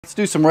Let's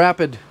do some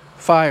rapid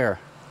fire.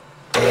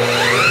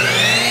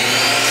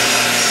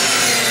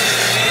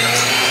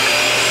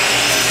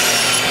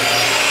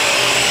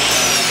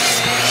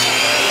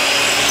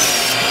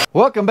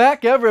 Welcome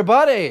back,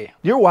 everybody.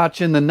 You're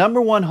watching the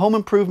 #1 home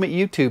improvement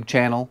YouTube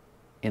channel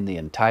in the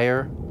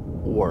entire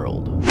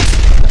world.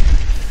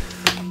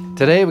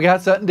 Today we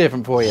got something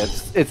different for you.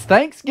 It's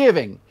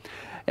Thanksgiving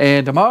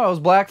and tomorrow's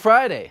Black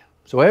Friday.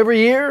 So every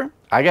year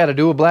I got to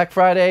do a Black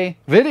Friday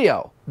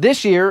video.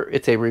 This year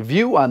it's a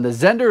review on the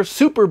Zendure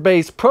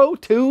SuperBase Pro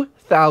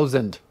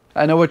 2000.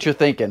 I know what you're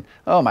thinking.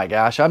 Oh my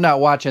gosh, I'm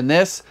not watching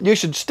this. You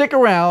should stick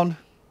around,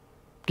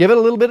 give it a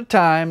little bit of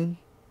time.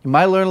 You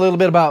might learn a little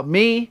bit about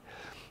me.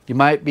 You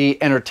might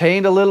be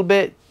entertained a little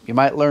bit. You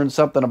might learn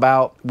something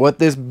about what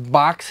this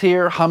box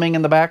here humming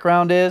in the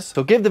background is.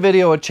 So give the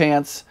video a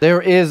chance.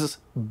 There is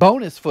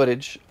bonus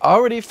footage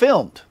already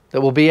filmed that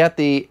will be at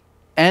the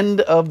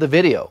end of the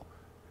video.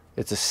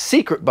 It's a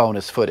secret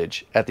bonus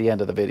footage at the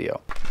end of the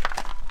video.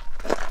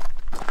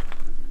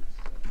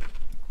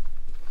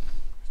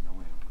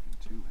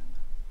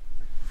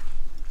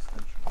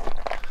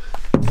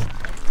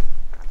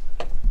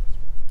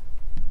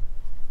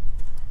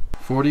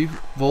 $40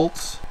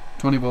 volts.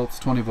 20 volts,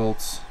 20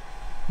 volts.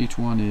 Each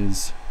one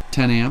is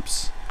 10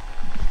 amps.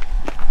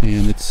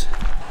 And it's,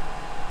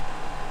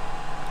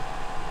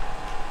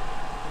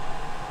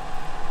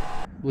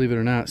 believe it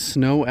or not,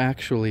 snow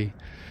actually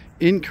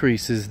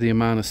increases the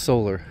amount of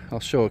solar.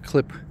 I'll show a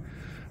clip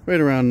right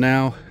around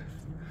now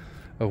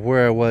of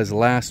where I was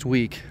last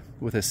week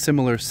with a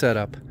similar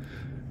setup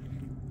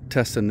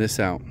testing this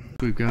out.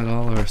 We've got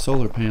all our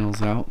solar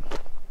panels out,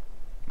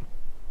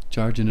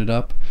 charging it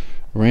up.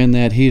 Ran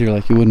that heater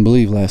like you wouldn't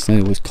believe last night.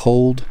 It was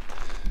cold,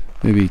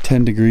 maybe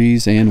 10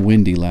 degrees and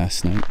windy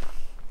last night.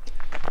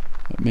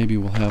 But maybe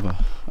we'll have a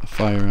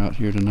fire out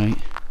here tonight.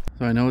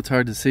 So I know it's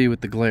hard to see with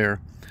the glare,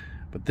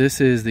 but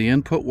this is the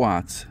input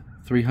watts,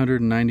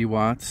 390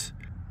 watts,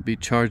 be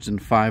charged in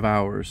 5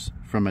 hours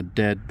from a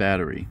dead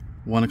battery.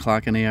 1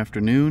 o'clock in the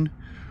afternoon,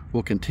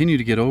 we'll continue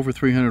to get over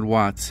 300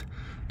 watts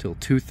till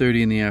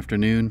 2:30 in the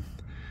afternoon,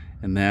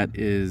 and that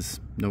is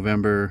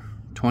November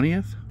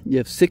 20th. You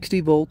have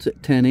 60 volts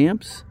at 10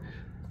 amps.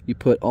 You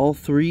put all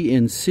three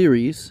in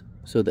series,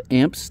 so the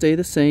amps stay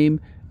the same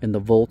and the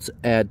volts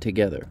add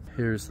together.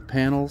 Here's the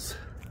panels.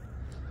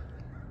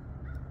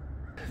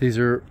 These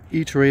are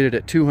each rated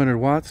at 200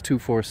 watts,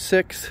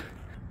 246.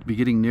 Be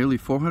getting nearly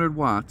 400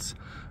 watts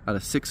out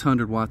of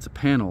 600 watts of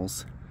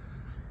panels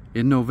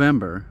in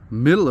November,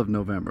 middle of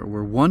November.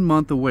 We're 1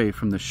 month away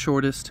from the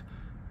shortest,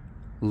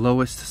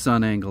 lowest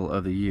sun angle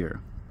of the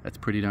year. That's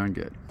pretty darn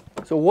good.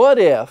 So what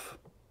if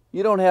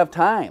you don't have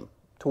time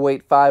to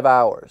wait 5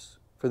 hours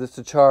for this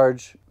to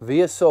charge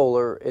via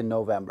solar in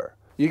November?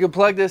 You can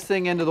plug this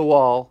thing into the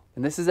wall,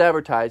 and this is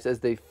advertised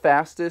as the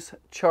fastest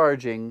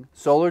charging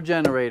solar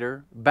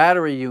generator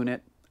battery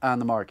unit on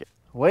the market.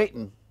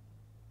 Waiting,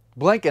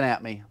 blinking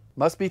at me,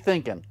 must be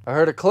thinking. I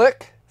heard a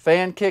click,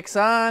 fan kicks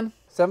on,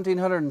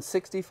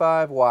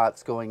 1765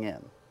 watts going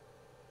in.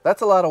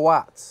 That's a lot of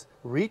watts.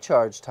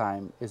 Recharge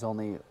time is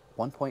only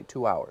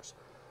 1.2 hours.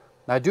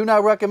 Now, I do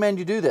not recommend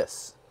you do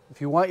this. If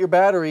you want your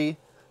battery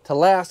to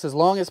last as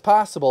long as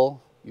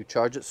possible, you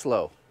charge it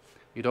slow.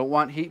 You don't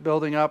want heat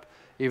building up.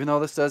 Even though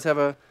this does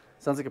have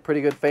sounds like a pretty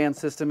good fan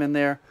system in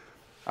there,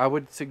 I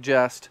would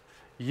suggest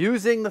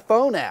using the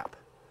phone app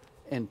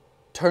and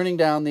turning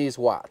down these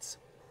watts.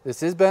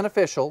 This is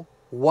beneficial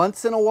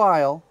once in a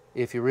while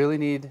if you really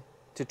need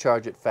to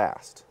charge it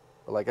fast.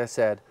 But like I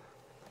said,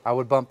 I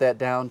would bump that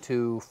down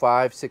to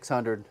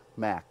 500-600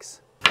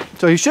 max.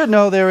 So you should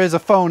know there is a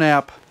phone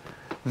app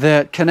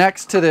that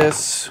connects to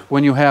this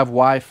when you have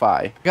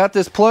Wi-Fi. Got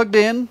this plugged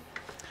in,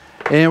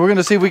 and we're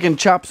gonna see if we can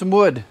chop some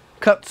wood,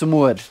 cut some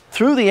wood.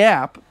 Through the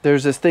app,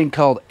 there's this thing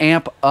called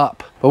Amp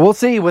Up. But we'll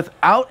see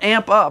without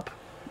Amp Up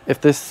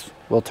if this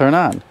will turn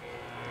on.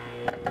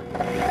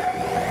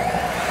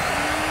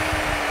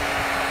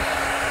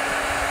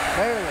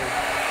 Barely.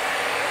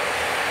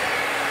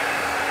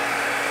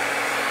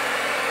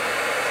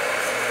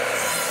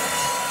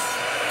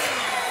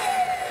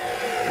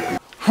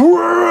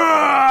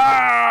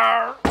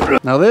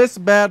 Now this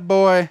bad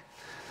boy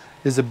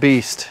is a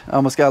beast. I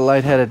almost got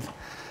lightheaded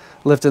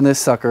lifting this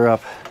sucker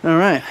up. All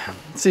right,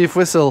 let's see if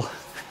this will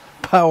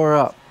power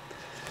up.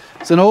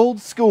 It's an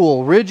old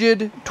school,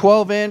 rigid,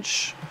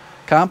 12-inch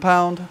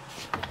compound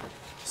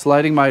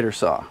sliding miter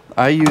saw.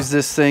 I used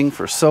this thing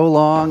for so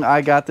long.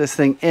 I got this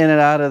thing in and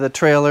out of the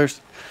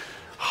trailers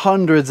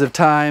hundreds of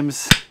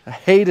times. I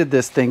hated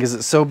this thing because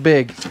it's so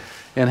big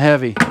and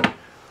heavy.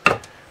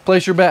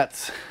 Place your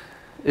bets.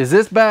 Is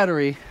this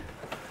battery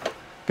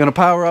gonna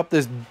power up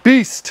this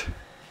beast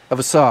of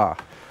a saw?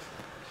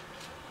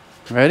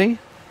 Ready?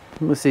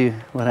 Let's see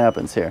what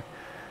happens here.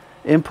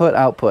 Input,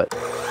 output.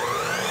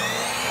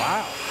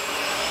 Wow.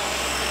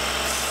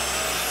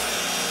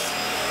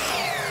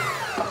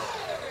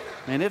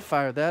 Man, it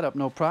fired that up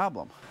no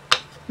problem.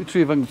 Let's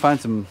see if I can find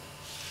some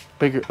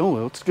bigger.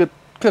 Oh, it's good.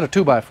 Got a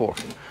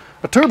 2x4.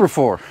 A Turbo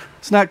 4.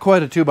 It's not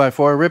quite a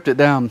 2x4. I ripped it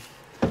down.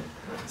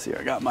 Let's see,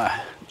 I got my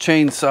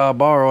chainsaw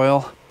bar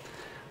oil.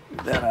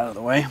 Get that out of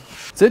the way.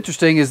 What's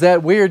interesting is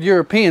that weird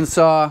European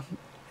saw,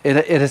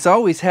 it has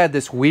always had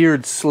this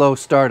weird slow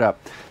startup.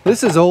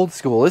 This is old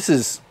school. This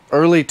is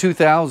early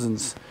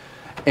 2000s,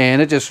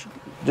 and it just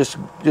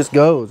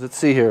goes. Let's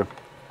see here.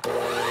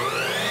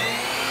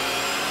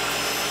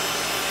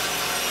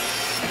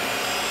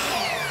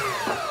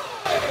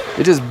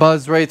 It just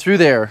buzzed right through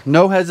there.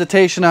 No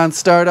hesitation on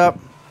startup.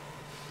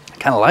 I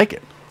kind of like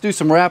it. Do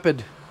some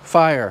rapid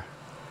fire.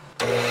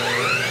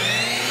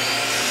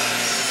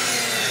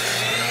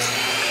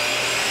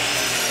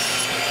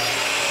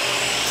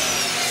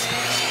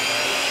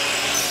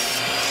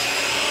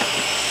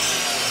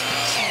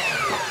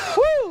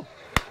 Woo!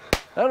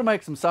 That'll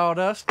make some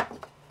sawdust.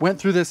 Went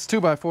through this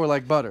 2x4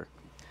 like butter.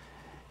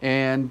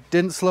 And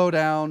didn't slow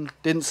down,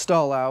 didn't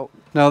stall out.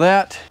 Now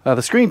that, the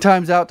screen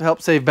times out to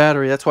help save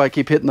battery. That's why I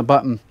keep hitting the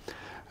button.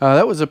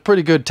 That was a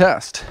pretty good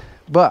test,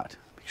 but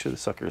make sure the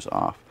sucker's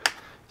off.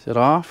 Is it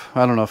off?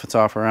 I don't know if it's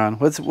off or on.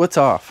 What's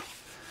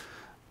off?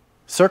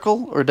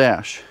 Circle or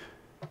dash?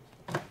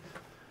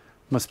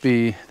 Must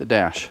be the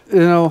dash. You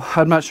know,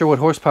 I'm not sure what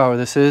horsepower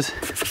this is.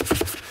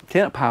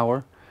 Can't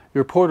power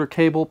your Porter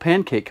cable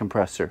pancake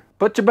compressor.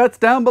 Put your bets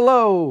down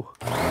below.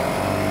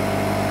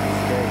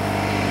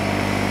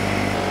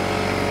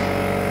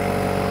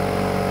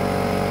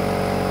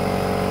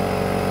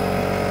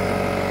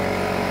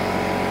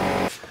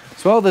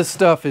 So all this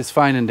stuff is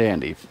fine and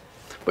dandy,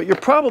 but you're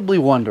probably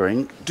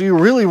wondering, do you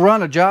really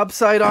run a job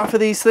site off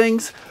of these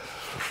things?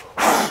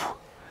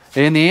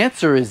 And the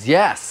answer is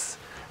yes.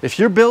 If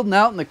you're building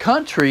out in the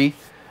country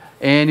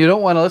and you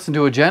don't want to listen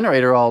to a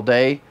generator all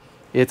day,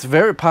 it's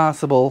very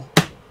possible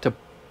to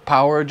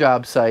power a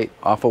job site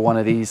off of one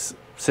of these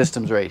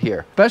systems right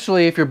here.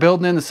 Especially if you're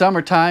building in the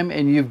summertime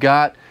and you've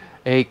got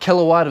a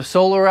kilowatt of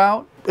solar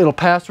out, it'll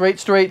pass right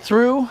straight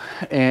through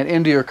and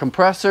into your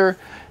compressor.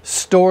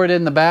 Store it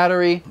in the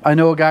battery. I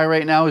know a guy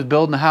right now who's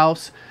building a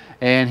house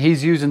and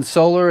he's using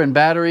solar and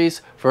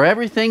batteries for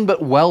everything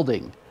but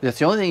welding. That's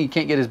the only thing he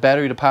can't get his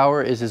battery to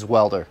power is his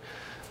welder.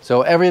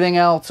 So everything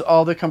else,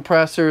 all the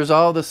compressors,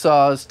 all the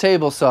saws,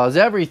 table saws,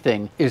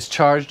 everything is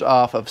charged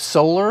off of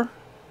solar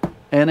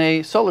and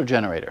a solar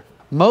generator.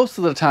 Most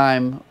of the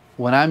time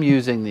when I'm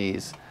using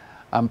these,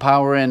 I'm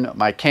powering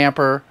my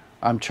camper,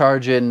 I'm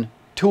charging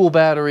tool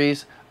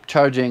batteries, I'm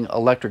charging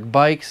electric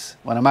bikes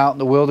when I'm out in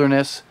the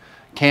wilderness,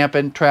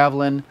 camping,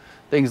 traveling,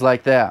 things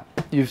like that.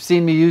 You've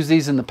seen me use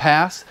these in the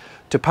past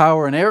to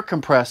power an air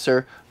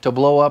compressor to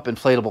blow up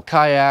inflatable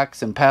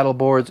kayaks and paddle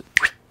boards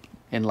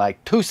in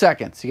like 2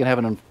 seconds. You can have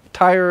an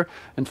entire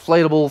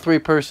inflatable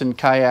 3-person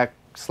kayak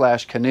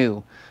 /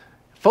 canoe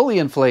fully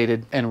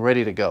inflated and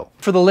ready to go.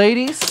 For the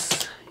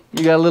ladies,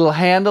 you got a little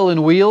handle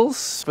and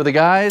wheels. For the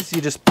guys,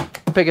 you just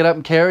pick it up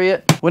and carry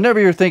it. Whenever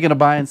you're thinking of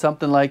buying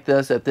something like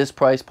this at this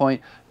price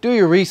point, do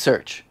your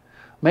research.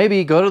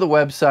 Maybe go to the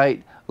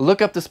website, look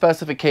up the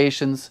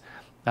specifications,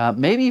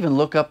 maybe even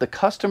look up the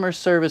customer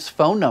service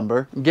phone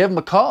number and give them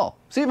a call.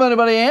 See if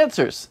anybody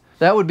answers.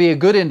 That would be a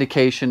good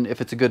indication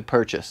if it's a good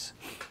purchase.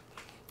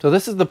 So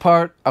this is the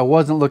part I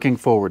wasn't looking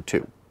forward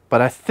to,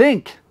 but I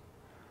think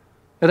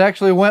it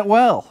actually went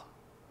well.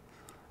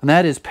 And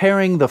that is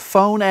pairing the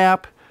phone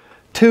app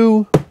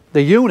to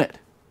the unit.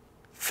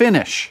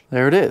 Finish.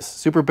 There it is.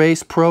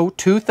 SuperBase Pro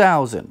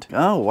 2000.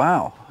 Oh,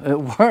 wow.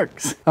 It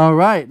works. All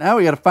right. Now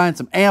we got to find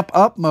some amp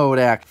up mode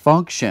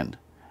function.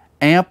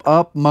 Amp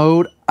up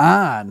mode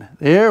on.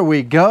 There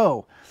we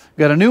go.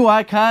 We got a new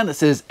icon that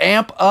says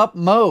amp up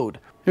mode.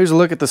 Here's a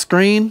look at the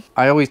screen.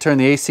 I always turn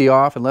the AC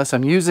off unless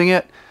I'm using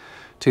it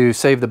to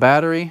save the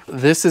battery.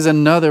 This is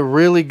another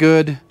really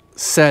good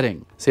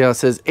setting. See how it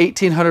says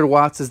 1800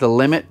 watts is the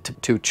limit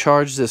to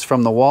charge this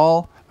from the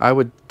wall? I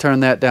would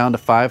turn that down to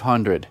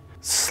 500.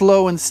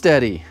 Slow and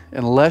steady.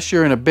 Unless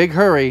you're in a big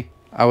hurry,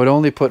 I would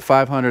only put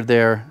 500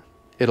 there.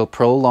 It'll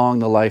prolong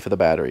the life of the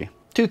battery.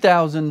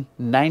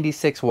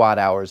 2,096 watt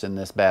hours in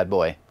this bad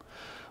boy.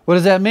 What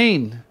does that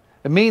mean?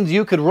 It means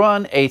you could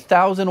run a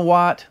 1,000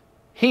 watt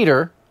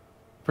heater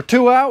for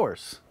 2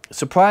 hours.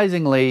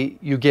 Surprisingly,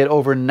 you get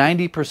over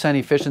 90%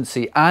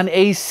 efficiency on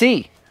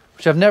AC,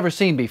 which I've never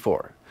seen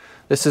before.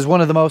 This is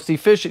one of the most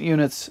efficient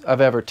units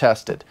I've ever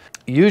tested.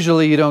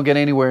 Usually you don't get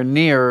anywhere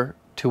near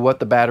to what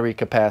the battery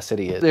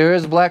capacity is. There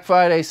is a Black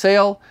Friday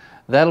sale.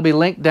 That'll be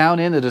linked down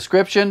in the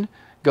description.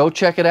 Go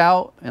check it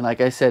out, and like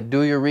I said,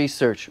 do your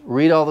research.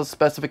 Read all the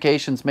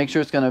specifications, make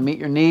sure it's going to meet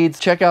your needs.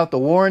 Check out the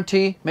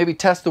warranty, maybe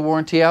test the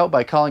warranty out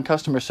by calling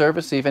customer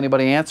service, see if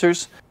anybody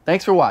answers.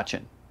 Thanks for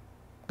watching.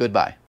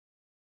 Goodbye.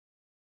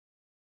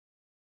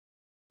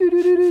 Guess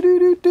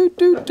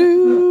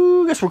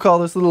we'll call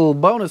this a little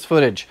bonus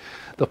footage.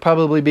 There'll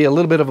probably be a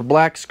little bit of a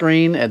black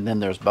screen, and then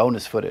there's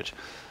bonus footage.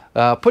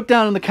 Put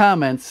down in the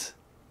comments,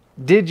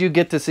 did you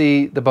get to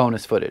see the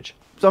bonus footage?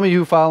 Some of you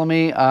who follow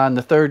me on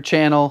the 3rd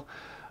channel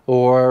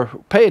or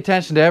pay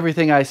attention to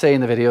everything I say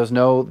in the videos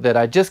know that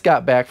I just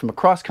got back from a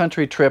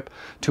cross-country trip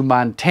to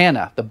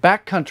Montana, the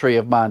backcountry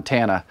of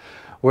Montana,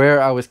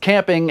 where I was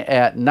camping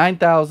at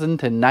 9,000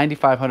 to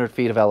 9,500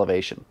 feet of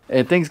elevation.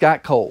 And things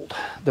got cold.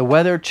 The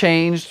weather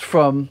changed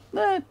from,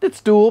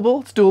 it's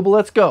doable,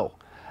 let's go.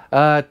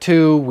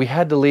 to we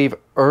had to leave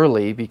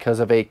early because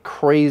of a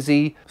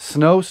crazy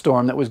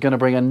snowstorm that was going to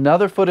bring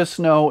another foot of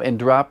snow and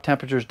drop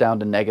temperatures down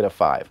to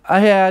 -5. I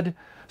had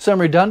some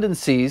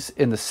redundancies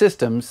in the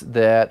systems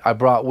that I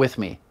brought with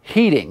me,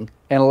 heating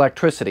and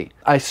electricity.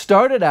 I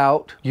started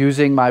out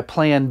using my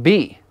plan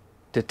B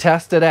to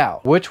test it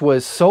out, which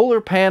was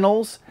solar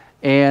panels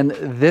and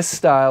this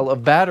style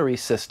of battery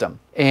system,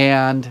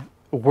 and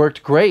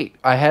worked great.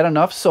 I had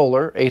enough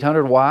solar,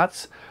 800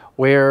 watts,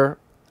 where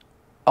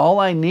all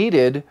I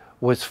needed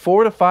was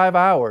 4 to 5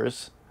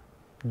 hours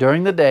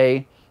during the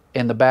day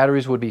and the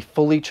batteries would be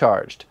fully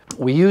charged.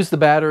 We used the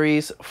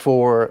batteries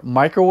for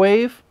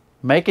microwave,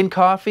 making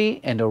coffee,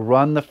 and to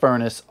run the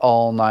furnace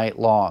all night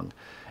long.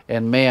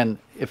 And man,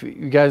 if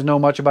you guys know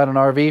much about an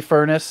RV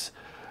furnace,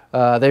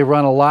 they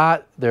run a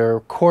lot,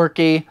 they're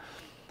quirky.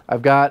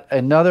 I've got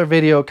another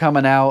video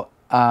coming out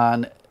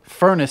on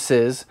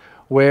furnaces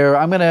where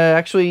I'm going to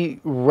actually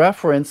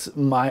reference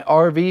my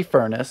RV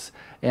furnace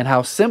and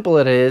how simple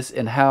it is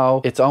and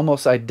how it's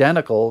almost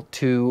identical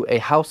to a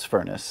house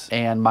furnace.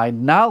 And my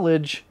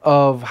knowledge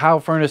of how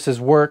furnaces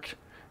work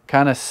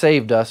kind of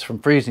saved us from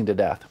freezing to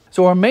death.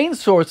 So our main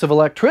source of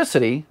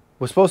electricity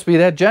was supposed to be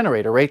that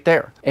generator right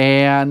there.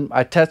 And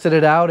I tested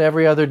it out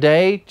every other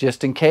day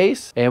just in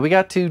case. And we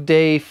got to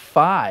day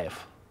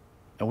 5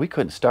 and we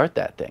couldn't start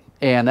that thing.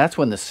 And that's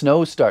when the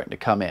snow's starting to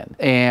come in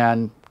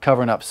and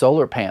covering up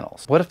solar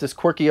panels. What if this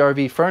quirky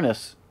RV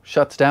furnace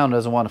shuts down and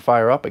doesn't want to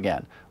fire up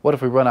again? What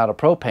if we run out of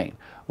propane?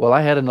 Well,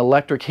 I had an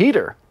electric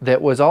heater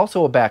that was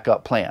also a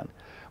backup plan.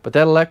 But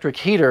that electric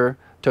heater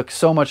took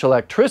so much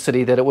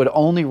electricity that it would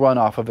only run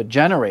off of a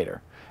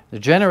generator. The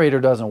generator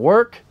doesn't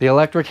work, the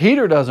electric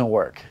heater doesn't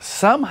work.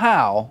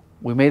 Somehow,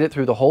 we made it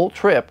through the whole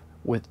trip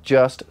with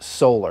just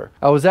solar.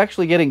 I was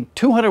actually getting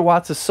 200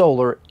 watts of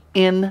solar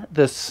in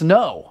the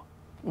snow.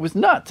 It was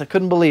nuts, I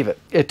couldn't believe it.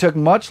 It took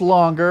much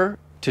longer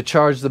to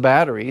charge the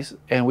batteries,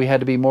 and we had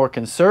to be more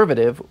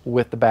conservative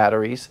with the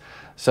batteries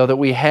so that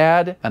we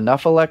had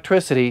enough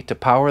electricity to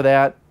power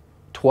that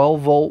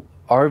 12-volt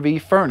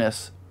RV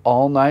furnace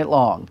all night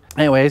long.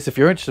 Anyways, if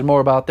you're interested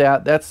more about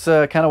that, that's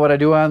kind of what I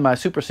do on my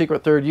Super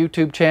Secret Third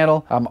YouTube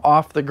channel. I'm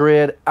off the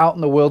grid, out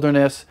in the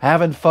wilderness,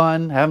 having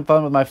fun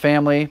with my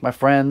family, my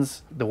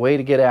friends. The way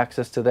to get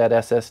access to that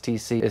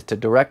SSTC is to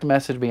direct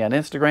message me on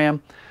Instagram.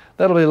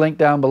 That'll be linked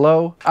down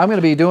below. I'm going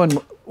to be doing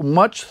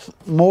much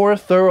more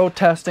thorough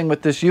testing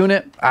with this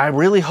unit. I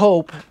really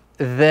hope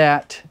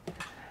that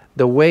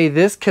the way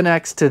this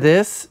connects to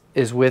this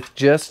is with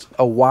just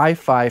a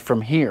Wi-Fi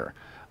from here,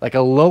 like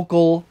a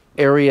local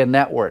area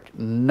network,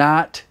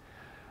 not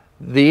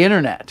the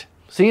internet.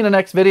 See you in the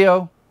next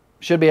video.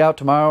 Should be out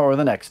tomorrow or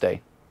the next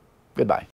day. Goodbye.